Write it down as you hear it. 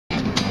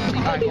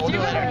Alright, we'll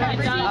do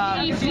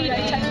it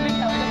later.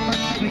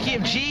 We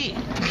keep G.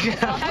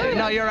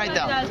 No, you're right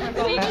though.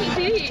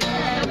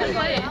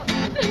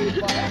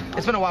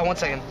 It's been a while. 1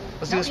 second.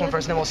 Let's do this one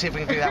first, and then we'll see if we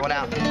can figure that one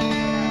out.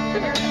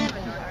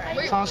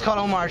 The song's called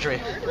Oh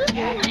Marjorie.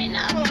 I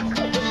know.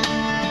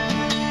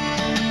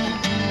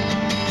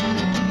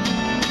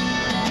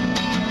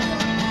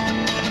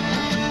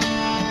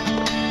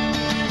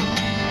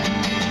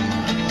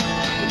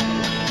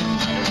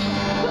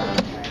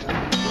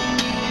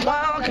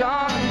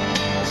 Welcome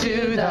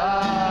to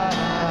the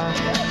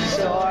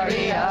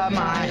story of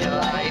my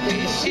life.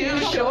 It's too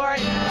short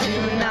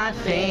to not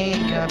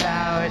think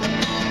about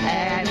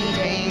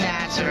anything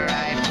that's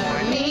right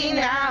for me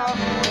now,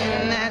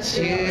 and that's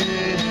you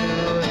in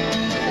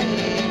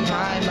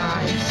my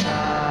mind's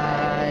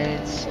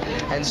sights.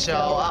 And so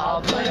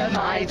I'll put up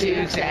my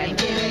dukes and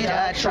give it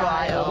a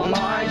try. Oh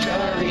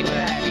Marjorie,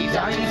 what have you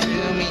done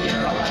to me?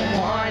 You're all I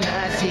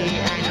wanna see,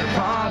 and you're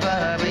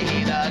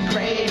probably the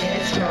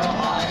greatest girl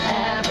I'll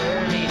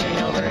ever meet. And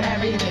over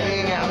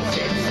everything else,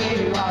 it's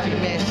you I'll be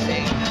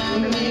missing.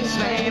 Let me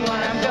explain what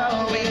I'm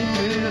going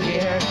through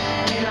here.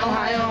 In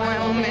Ohio, I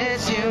will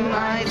miss you,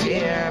 my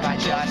dear. I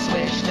just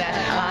wish that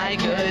I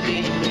could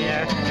be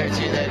near her,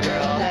 to the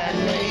girl that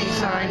makes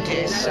time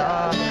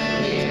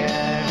disappear.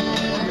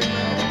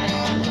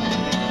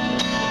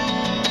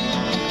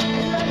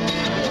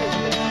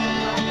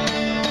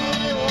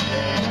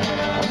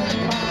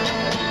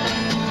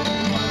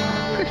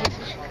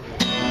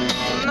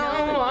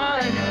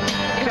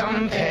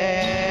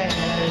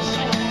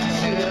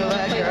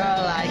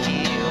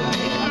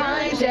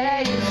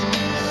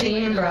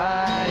 Seem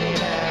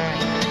brighter,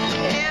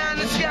 and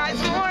the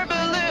sky's more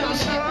blue,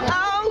 so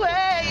I'll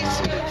wait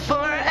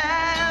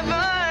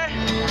forever,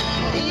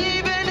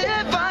 even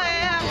if I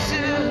have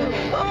to.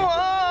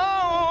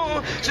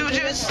 Oh, so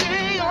just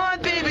stay on,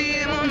 baby,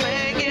 and we'll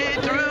make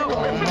it through.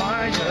 Oh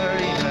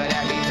Marjorie, what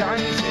have you done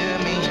to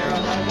me? You're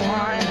all I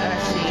wanna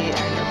see,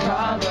 and you're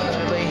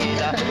probably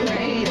the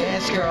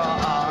greatest girl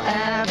I'll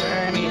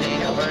ever meet.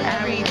 And over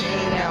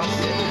everything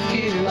else, it's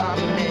you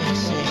I'm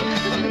missing.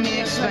 Let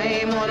me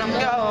explain what I'm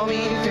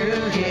going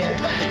through here.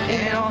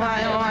 In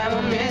Ohio, I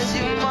will miss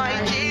you, my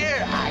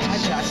dear. I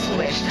just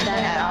wish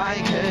that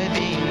I could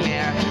be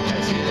near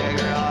to the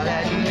girl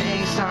that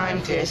makes time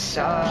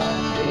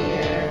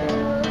disappear.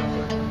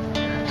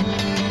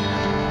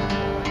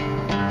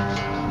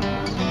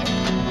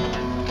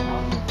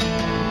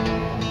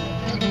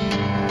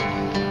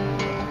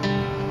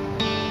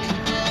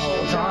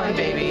 Hold on,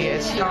 baby,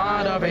 it's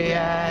not over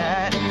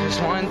yet. There's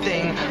one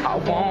thing I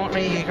won't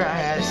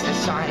regret. It's the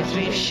times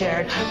we've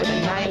shared, with the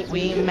night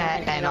we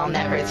met, and I'll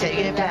never take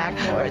it back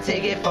or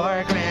take it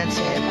for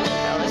granted.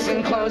 Now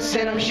listen close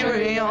and I'm sure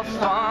you'll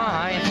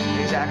find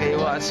exactly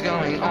what's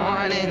going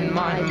on in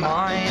my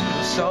mind.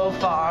 I'm so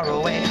far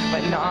away,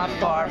 but not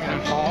far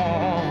from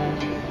home.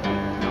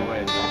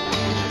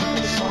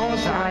 This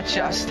home's not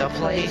just a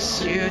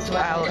place you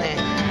dwell in,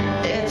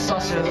 it's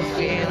also the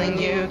feeling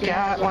you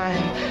get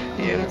when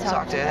you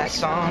talk to that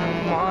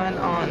someone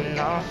on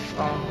the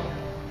phone.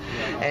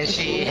 And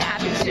she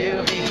happens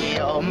to be,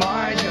 oh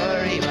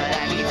Marjorie, what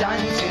have you done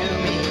to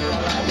me? You're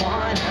all I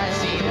wanna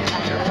see,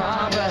 and you're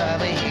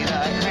probably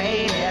the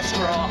greatest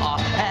girl I'll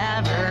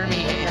ever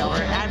meet. And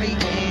over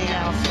everything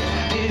else,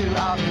 you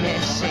are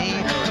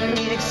missing. Let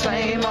me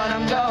explain what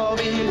I'm going